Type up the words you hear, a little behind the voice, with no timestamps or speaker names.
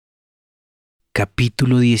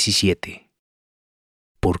Capítulo 17.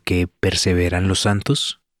 ¿Por qué perseveran los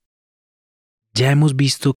santos? Ya hemos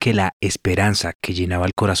visto que la esperanza que llenaba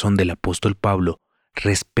el corazón del apóstol Pablo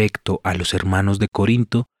respecto a los hermanos de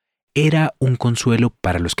Corinto era un consuelo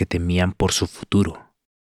para los que temían por su futuro.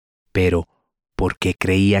 Pero, ¿por qué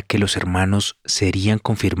creía que los hermanos serían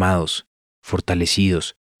confirmados,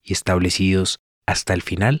 fortalecidos y establecidos hasta el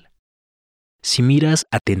final? Si miras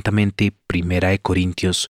atentamente 1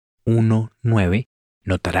 Corintios 1:9,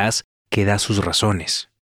 notarás que da sus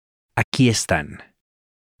razones. Aquí están.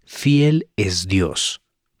 Fiel es Dios,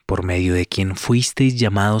 por medio de quien fuisteis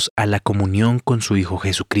llamados a la comunión con su Hijo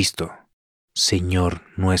Jesucristo, Señor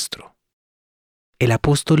nuestro. El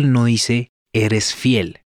apóstol no dice, eres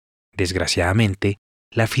fiel. Desgraciadamente,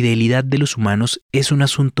 la fidelidad de los humanos es un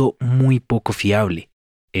asunto muy poco fiable.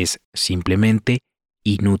 Es simplemente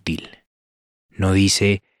inútil. No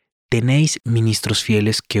dice, tenéis ministros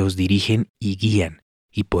fieles que os dirigen y guían,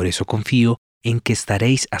 y por eso confío en que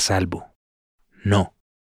estaréis a salvo. No.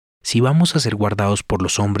 Si vamos a ser guardados por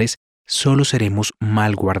los hombres, solo seremos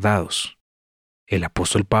mal guardados. El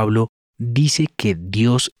apóstol Pablo dice que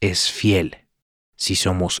Dios es fiel. Si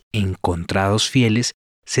somos encontrados fieles,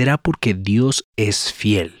 será porque Dios es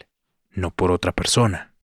fiel, no por otra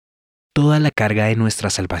persona. Toda la carga de nuestra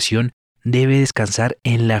salvación debe descansar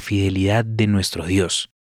en la fidelidad de nuestro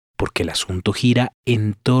Dios, porque el asunto gira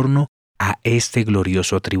en torno a este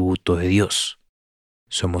glorioso atributo de Dios.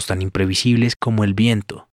 Somos tan imprevisibles como el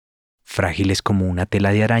viento, frágiles como una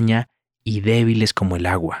tela de araña y débiles como el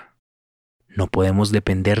agua. No podemos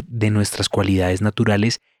depender de nuestras cualidades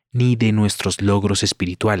naturales ni de nuestros logros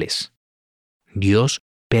espirituales. Dios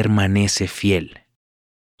permanece fiel.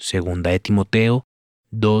 2 de Timoteo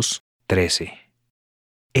 2:13.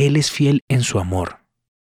 Él es fiel en su amor.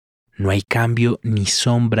 No hay cambio ni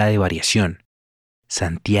sombra de variación.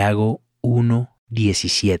 Santiago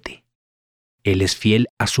 1:17. Él es fiel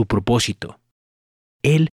a su propósito.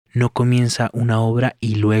 Él no comienza una obra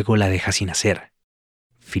y luego la deja sin hacer.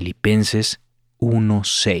 Filipenses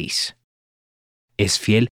 1:6. Es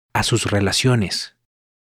fiel a sus relaciones.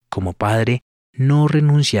 Como padre, no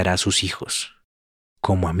renunciará a sus hijos.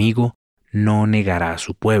 Como amigo, no negará a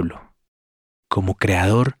su pueblo. Como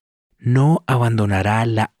creador, no abandonará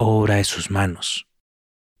la obra de sus manos.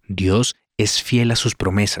 Dios es fiel a sus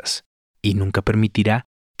promesas y nunca permitirá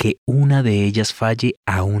que una de ellas falle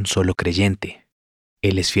a un solo creyente.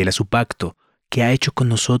 Él es fiel a su pacto que ha hecho con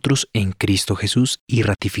nosotros en Cristo Jesús y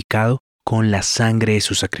ratificado con la sangre de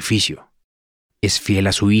su sacrificio. Es fiel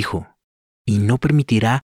a su Hijo y no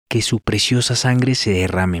permitirá que su preciosa sangre se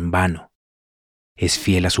derrame en vano. Es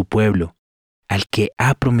fiel a su pueblo, al que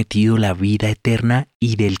ha prometido la vida eterna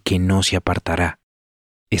y del que no se apartará.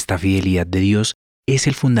 Esta fidelidad de Dios es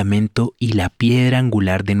el fundamento y la piedra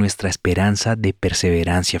angular de nuestra esperanza de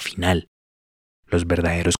perseverancia final. Los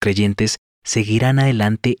verdaderos creyentes seguirán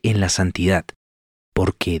adelante en la santidad,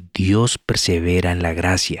 porque Dios persevera en la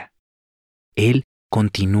gracia. Él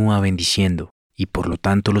continúa bendiciendo y por lo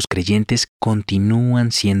tanto los creyentes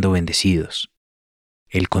continúan siendo bendecidos.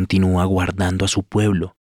 Él continúa guardando a su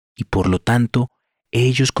pueblo y por lo tanto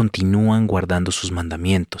ellos continúan guardando sus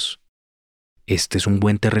mandamientos. Este es un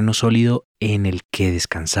buen terreno sólido en el que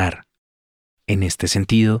descansar. En este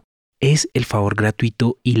sentido, es el favor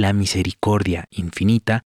gratuito y la misericordia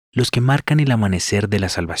infinita los que marcan el amanecer de la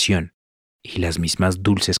salvación, y las mismas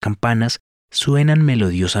dulces campanas suenan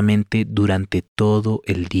melodiosamente durante todo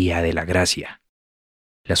el día de la gracia.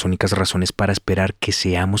 Las únicas razones para esperar que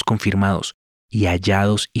seamos confirmados y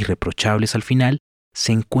hallados irreprochables al final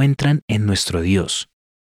se encuentran en nuestro Dios,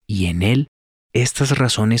 y en Él estas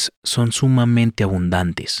razones son sumamente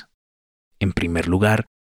abundantes. En primer lugar,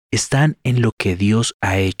 están en lo que Dios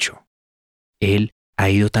ha hecho. Él ha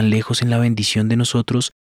ido tan lejos en la bendición de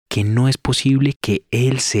nosotros que no es posible que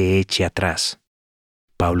Él se eche atrás.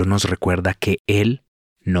 Pablo nos recuerda que Él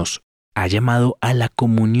nos ha llamado a la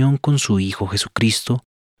comunión con su Hijo Jesucristo,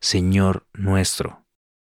 Señor nuestro.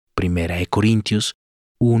 1 Corintios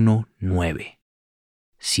 1:9.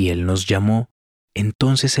 Si Él nos llamó,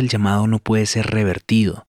 entonces el llamado no puede ser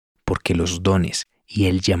revertido, porque los dones y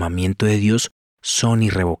el llamamiento de Dios son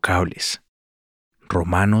irrevocables.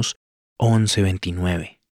 Romanos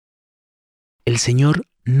 11:29. El Señor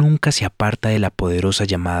nunca se aparta de la poderosa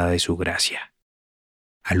llamada de su gracia.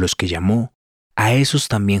 A los que llamó, a esos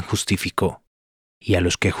también justificó, y a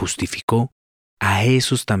los que justificó, a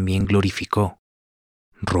esos también glorificó.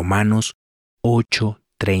 Romanos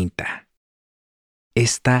 8:30.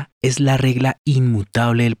 Esta es la regla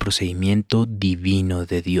inmutable del procedimiento divino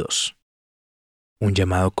de Dios. Un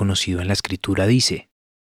llamado conocido en la Escritura dice,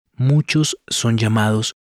 muchos son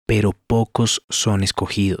llamados, pero pocos son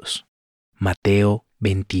escogidos. Mateo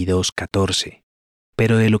 22:14.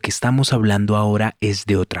 Pero de lo que estamos hablando ahora es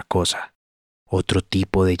de otra cosa, otro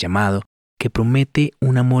tipo de llamado que promete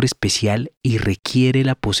un amor especial y requiere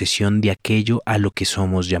la posesión de aquello a lo que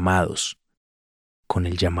somos llamados. Con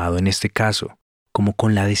el llamado en este caso, como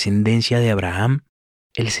con la descendencia de Abraham,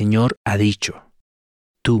 el Señor ha dicho: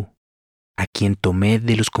 tú, a quien tomé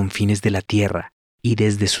de los confines de la tierra y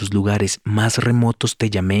desde sus lugares más remotos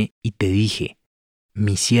te llamé y te dije,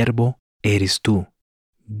 mi siervo eres tú,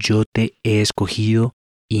 yo te he escogido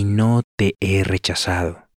y no te he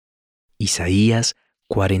rechazado. Isaías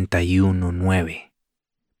 41:9.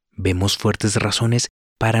 Vemos fuertes razones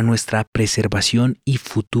para nuestra preservación y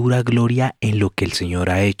futura gloria en lo que el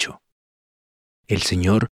Señor ha hecho. El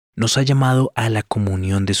Señor nos ha llamado a la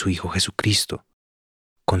comunión de su Hijo Jesucristo.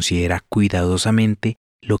 Considera cuidadosamente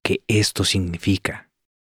lo que esto significa.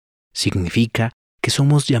 Significa que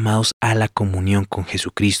somos llamados a la comunión con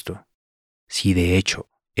Jesucristo. Si de hecho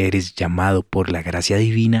eres llamado por la gracia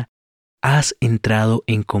divina, has entrado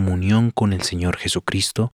en comunión con el Señor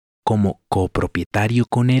Jesucristo como copropietario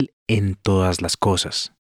con Él en todas las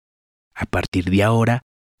cosas. A partir de ahora,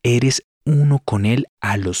 eres uno con Él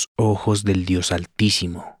a los ojos del Dios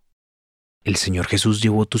Altísimo. El Señor Jesús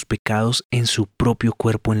llevó tus pecados en su propio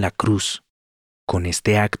cuerpo en la cruz. Con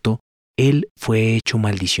este acto, Él fue hecho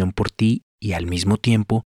maldición por ti y al mismo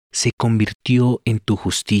tiempo se convirtió en tu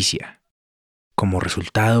justicia. Como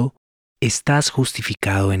resultado, estás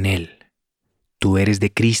justificado en Él. Tú eres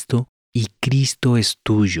de Cristo y Cristo es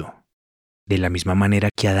tuyo. De la misma manera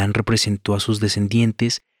que Adán representó a sus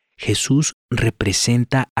descendientes, Jesús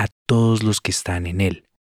representa a todos los que están en Él.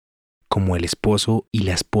 Como el esposo y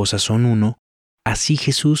la esposa son uno, así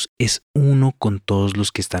Jesús es uno con todos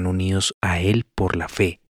los que están unidos a Él por la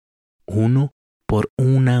fe, uno por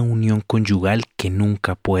una unión conyugal que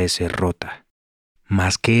nunca puede ser rota.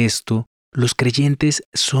 Más que esto, los creyentes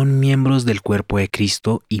son miembros del cuerpo de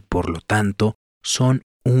Cristo y por lo tanto son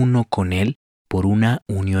uno con Él por una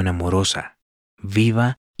unión amorosa,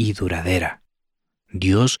 viva y duradera.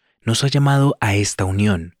 Dios nos ha llamado a esta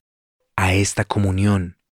unión, a esta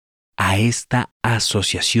comunión, a esta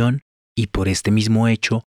asociación y por este mismo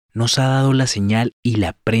hecho nos ha dado la señal y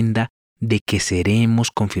la prenda de que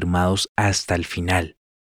seremos confirmados hasta el final.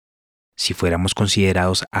 Si fuéramos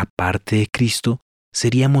considerados aparte de Cristo,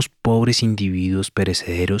 seríamos pobres individuos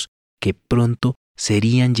perecederos que pronto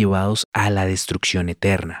serían llevados a la destrucción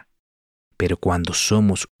eterna. Pero cuando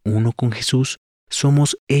somos uno con Jesús,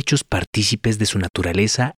 somos hechos partícipes de su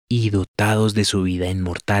naturaleza y dotados de su vida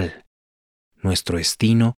inmortal. Nuestro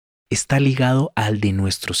destino está ligado al de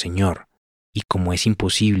nuestro Señor, y como es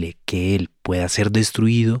imposible que Él pueda ser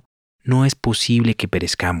destruido, no es posible que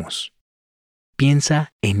perezcamos.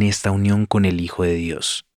 Piensa en esta unión con el Hijo de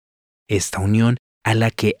Dios, esta unión a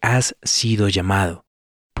la que has sido llamado,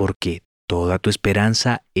 porque toda tu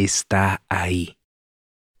esperanza está ahí.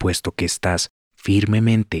 Puesto que estás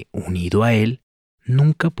firmemente unido a Él,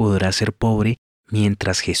 nunca podrás ser pobre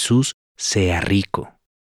mientras Jesús sea rico.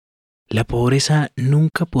 La pobreza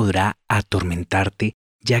nunca podrá atormentarte,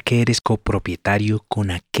 ya que eres copropietario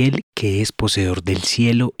con aquel que es poseedor del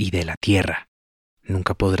cielo y de la tierra.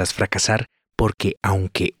 Nunca podrás fracasar porque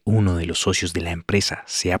aunque uno de los socios de la empresa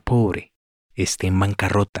sea pobre, esté en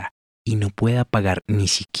bancarrota y no pueda pagar ni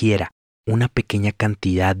siquiera una pequeña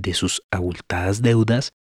cantidad de sus abultadas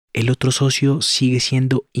deudas, el otro socio sigue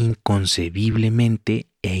siendo inconcebiblemente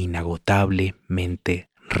e inagotablemente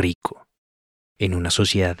rico. En una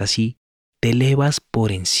sociedad así, te elevas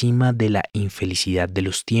por encima de la infelicidad de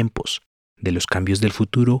los tiempos, de los cambios del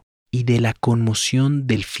futuro y de la conmoción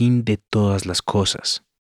del fin de todas las cosas.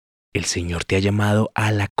 El Señor te ha llamado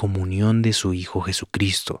a la comunión de su Hijo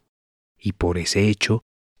Jesucristo, y por ese hecho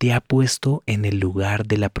te ha puesto en el lugar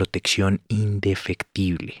de la protección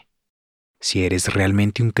indefectible. Si eres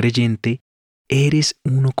realmente un creyente, eres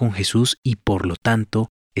uno con Jesús y por lo tanto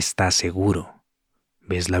estás seguro.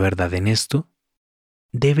 ¿Ves la verdad en esto?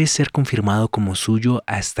 Debes ser confirmado como suyo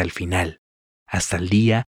hasta el final, hasta el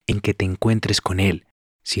día en que te encuentres con Él,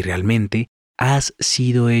 si realmente has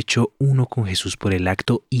sido hecho uno con Jesús por el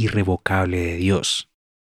acto irrevocable de Dios.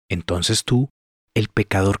 Entonces tú, el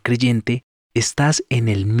pecador creyente, estás en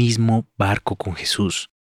el mismo barco con Jesús,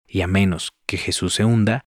 y a menos que Jesús se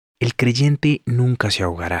hunda, el creyente nunca se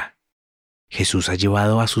ahogará. Jesús ha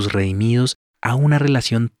llevado a sus redimidos a una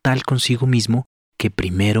relación tal consigo mismo que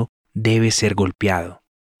primero debe ser golpeado,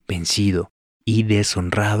 vencido y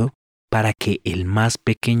deshonrado para que el más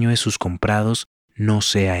pequeño de sus comprados no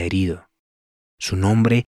sea herido. Su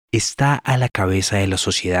nombre está a la cabeza de la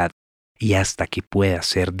sociedad y hasta que pueda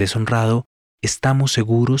ser deshonrado, estamos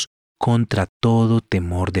seguros contra todo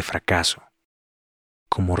temor de fracaso.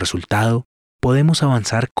 Como resultado, podemos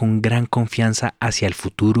avanzar con gran confianza hacia el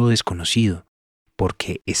futuro desconocido,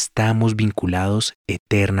 porque estamos vinculados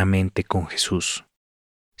eternamente con Jesús.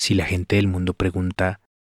 Si la gente del mundo pregunta,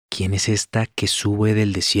 ¿quién es esta que sube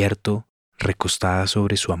del desierto recostada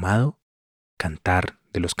sobre su amado? Cantar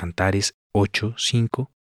de los Cantares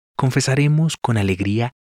 8:5. Confesaremos con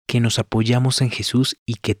alegría que nos apoyamos en Jesús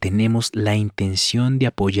y que tenemos la intención de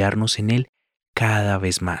apoyarnos en Él cada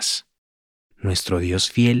vez más. Nuestro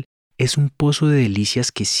Dios fiel es un pozo de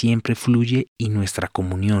delicias que siempre fluye y nuestra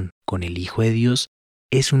comunión con el Hijo de Dios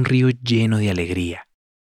es un río lleno de alegría.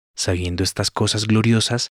 Sabiendo estas cosas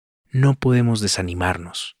gloriosas, no podemos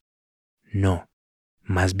desanimarnos. No,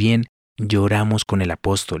 más bien lloramos con el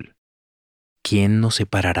apóstol. ¿Quién nos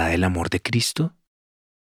separará del amor de Cristo?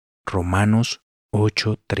 Romanos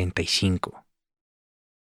 8:35.